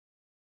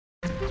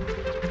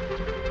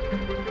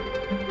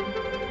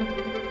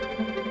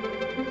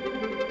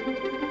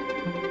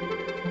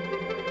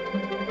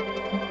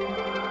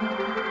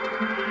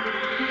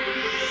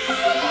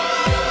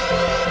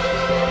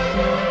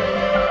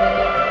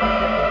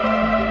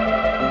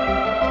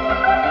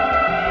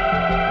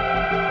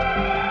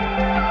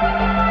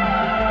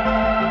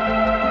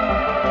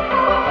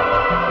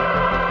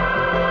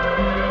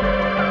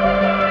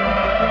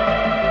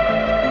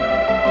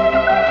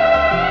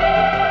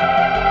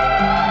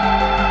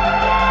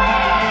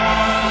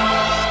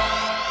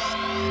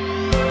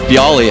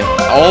byali,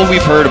 all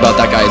we've heard about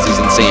that guy is he's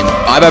insane.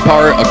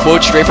 iBuyPower, a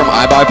quote straight from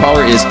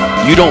iBuyPower is,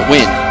 "You don't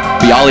win,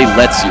 byali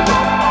lets you win."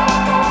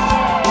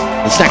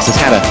 And Snax has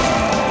had a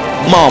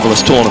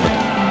marvelous tournament.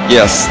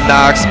 Yes,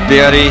 Snax,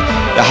 byali,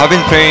 they have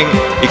been playing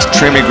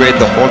extremely great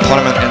the whole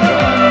tournament. And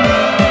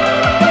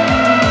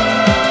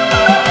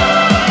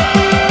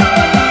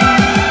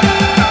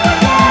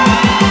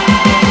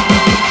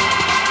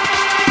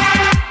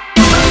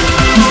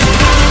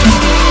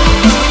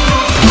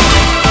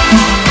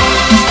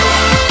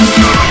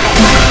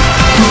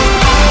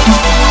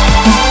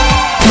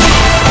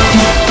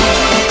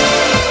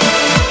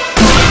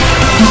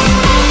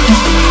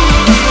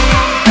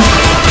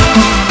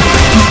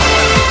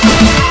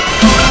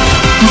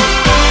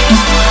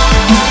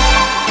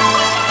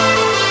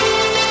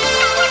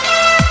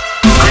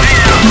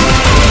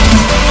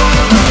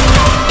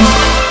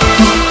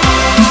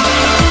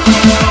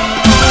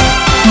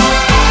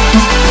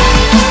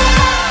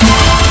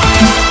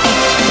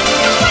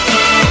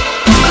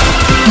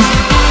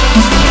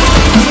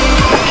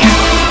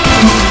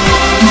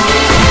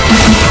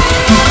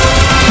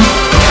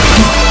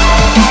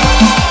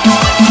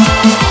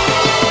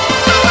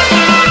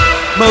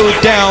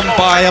mowed down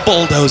by a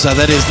bulldozer,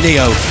 that is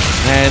Neo.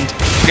 And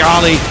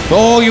byali,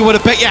 oh, you would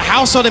have bet your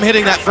house on him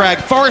hitting that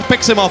frag. Forrest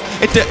picks him off.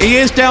 He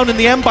is down in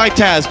the M by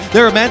Taz.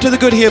 They're a man to the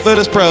good here,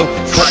 Virtus.Pro.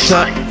 But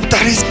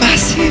that is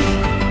massive.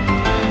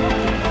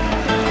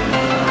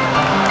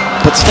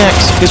 But Snax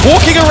is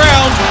walking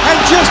around and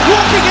just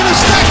walking in a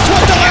Snax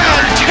wonderland.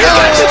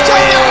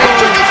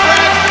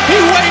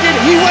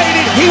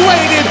 He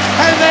waited,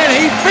 and then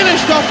he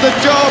finished off the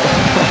job.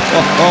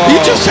 You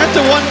just had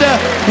to wonder,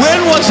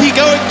 when was he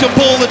going to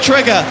pull the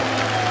trigger?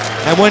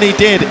 And when he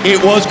did, it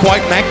was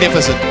quite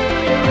magnificent.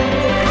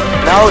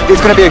 Now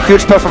it's going to be a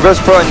huge spell from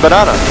Virtus.Pro and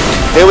Banana.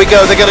 Here we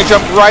go, they're going to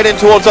jump right in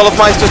towards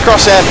Olofmeister's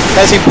crosshair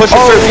as he pushes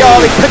through.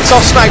 byali picks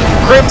off Snax,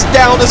 Grim's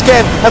down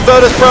again, and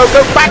Virtus.Pro go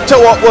back to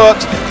what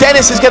works.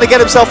 Dennis is going to get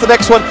himself the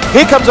next one.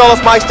 Here comes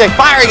Olofmeister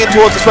firing in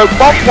towards the smoke.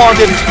 Bomb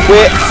planted.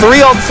 We're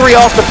 3-on-3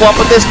 after plot,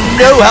 but there's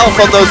no health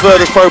on those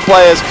Virtus.Pro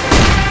players.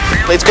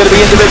 It's going to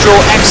be individual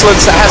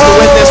excellence that has to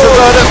win this for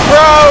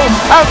Virtus.Pro,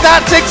 and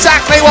that's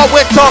exactly what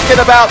we're talking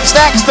about.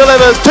 Snax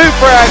delivers 2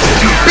 frags.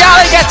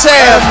 byali gets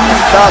him.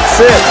 That's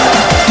it.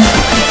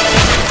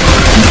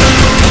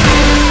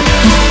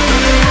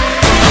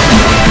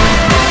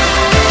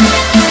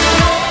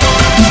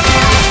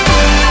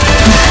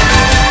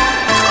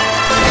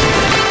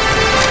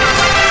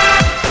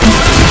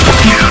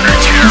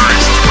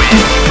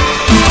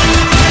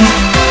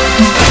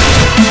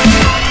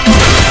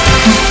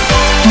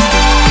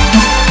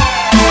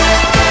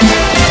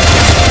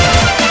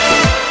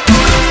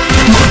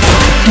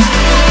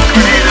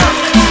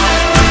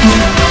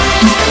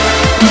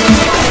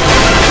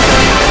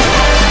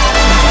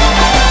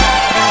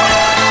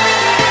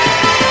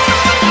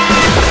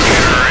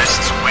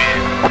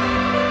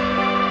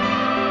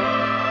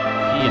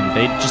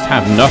 They just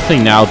have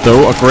nothing now,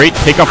 though. A great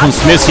pickup on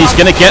Smith. He's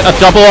going to get a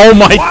double. Oh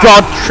my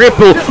god,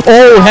 triple.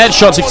 All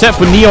headshots except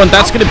for Neo, and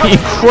that's going to be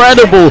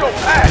incredible.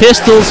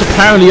 Pistols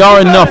apparently are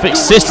enough.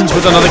 Existence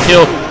with another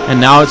kill. And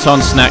now it's on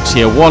Snax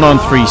here.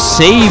 1-on-3,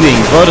 saving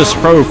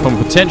Virtus.Pro from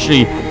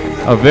potentially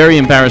a very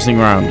embarrassing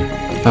round.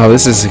 Oh,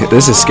 this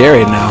is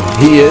scary now.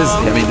 He is.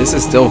 I mean, this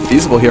is still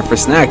feasible here for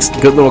Snax.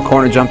 Good little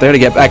corner jump there to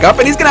get back up,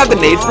 and he's going to have the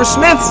nades for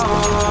Smiths.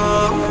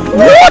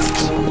 What?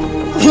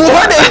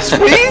 What is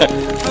we?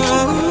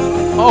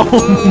 Oh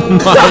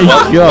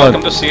my god.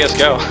 Welcome to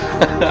CSGO.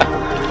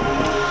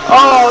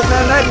 Oh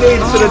man, that nade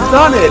should have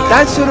done it.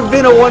 That should have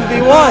been a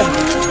 1v1.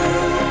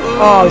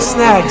 Oh,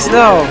 Snax,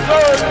 no.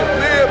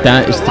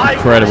 That is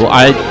incredible.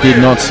 I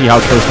did not see how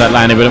close that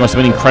landed, but it must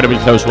have been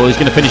incredibly close. Well, he's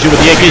going to finish it with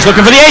the AK. He's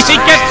looking for the ace.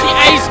 He gets the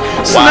ace.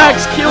 Wow.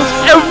 Snax kills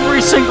every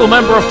single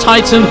member of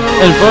Titan,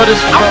 and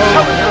Virtus.Pro.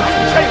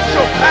 Chase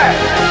your path.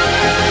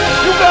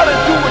 You gotta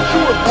do what you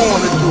were born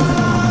to do.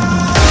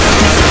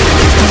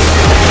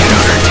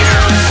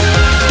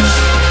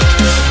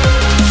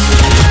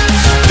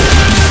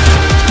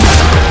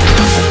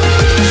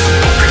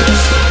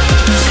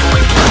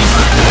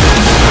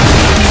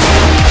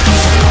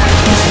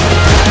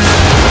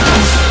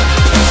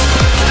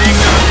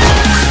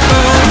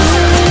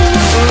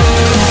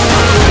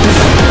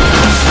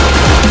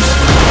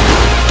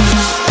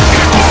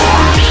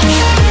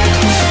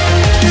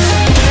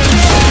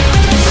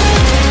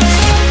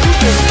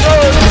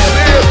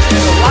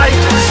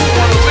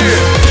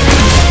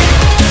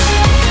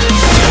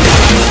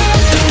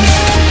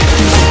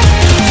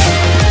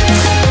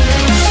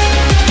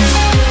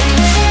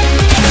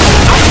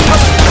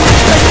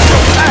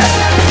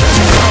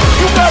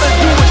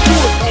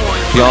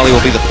 byali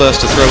will be the first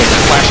to throw in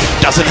that flash.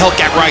 Doesn't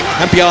Hellcat right,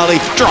 and byali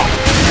drop.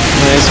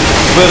 As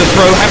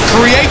Virtus.Pro have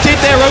created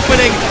their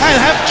opening and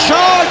have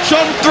charged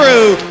on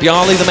through.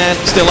 byali, the man,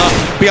 still up.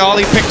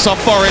 byali picks off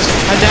Forrest,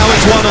 and now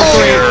it's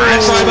 1-on-3. And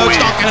Rybo's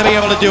not going to be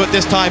able to do it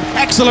this time.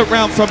 Excellent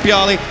round from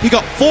byali. He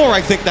got 4, I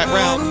think, that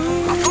round.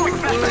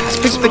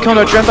 Picks up the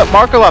counter, dreamt up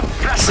Markolov,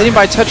 sitting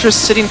by Tetris,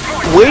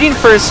 waiting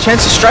for his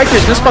chance to strike here.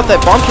 He's going to spot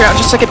that bomb carrier out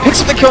in just a second. Picks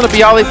up the kill to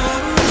byali.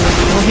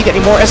 Will he get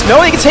any more? As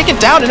no, he can take it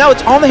down, and now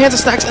it's on the hands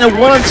of Snax in a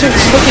 1-on-2.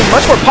 This is looking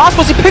much more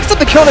possible as he picks up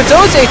the kill on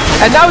Doze,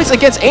 and now he's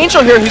against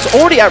Angel here, who's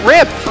already at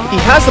ramp. He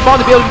has the bomb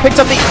to be able to pick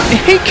up the...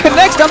 He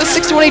connects down to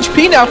 61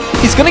 HP now.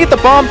 He's going to get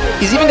the bomb.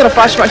 He's even going to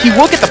flash him out. He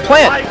will get the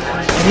plant.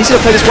 And he's going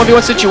to play this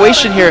 1v1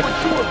 situation here.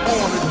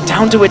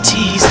 Down to a T.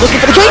 He's looking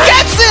for the kill. He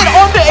gets it!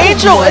 On to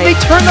Angel, and they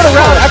turn that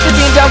around after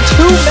being down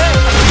 2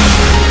 men.